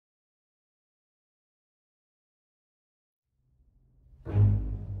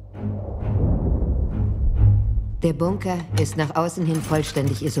Der Bunker ist nach außen hin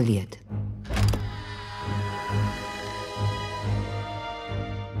vollständig isoliert.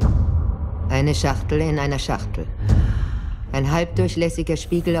 Eine Schachtel in einer Schachtel. Ein halbdurchlässiger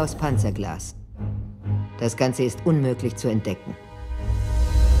Spiegel aus Panzerglas. Das Ganze ist unmöglich zu entdecken.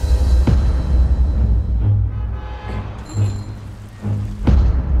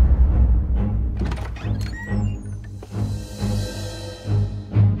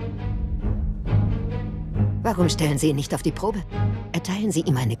 Warum stellen Sie ihn nicht auf die Probe? Erteilen Sie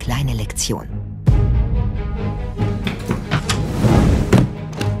ihm eine kleine Lektion.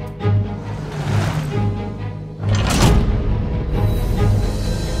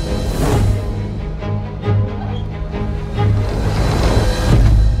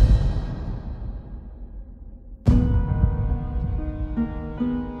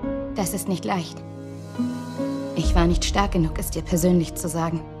 Das ist nicht leicht. Ich war nicht stark genug, es dir persönlich zu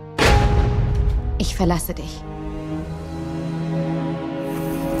sagen. Ich verlasse dich.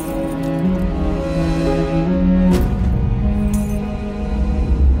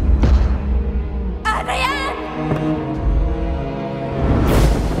 Adrian!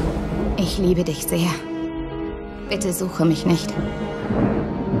 Ich liebe dich sehr. Bitte suche mich nicht.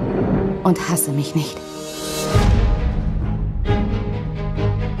 Und hasse mich nicht.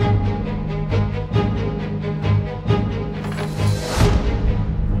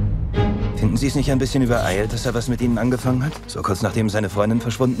 Finden Sie es nicht ein bisschen übereilt, dass er was mit Ihnen angefangen hat? So kurz nachdem seine Freundin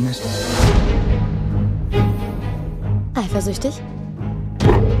verschwunden ist? Eifersüchtig?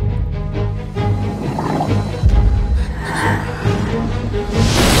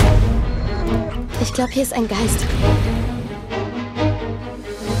 Ich glaube, hier ist ein Geist.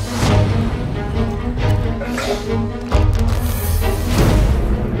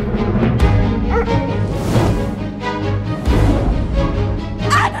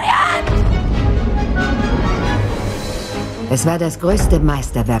 Es war das größte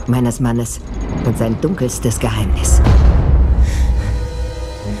Meisterwerk meines Mannes und sein dunkelstes Geheimnis.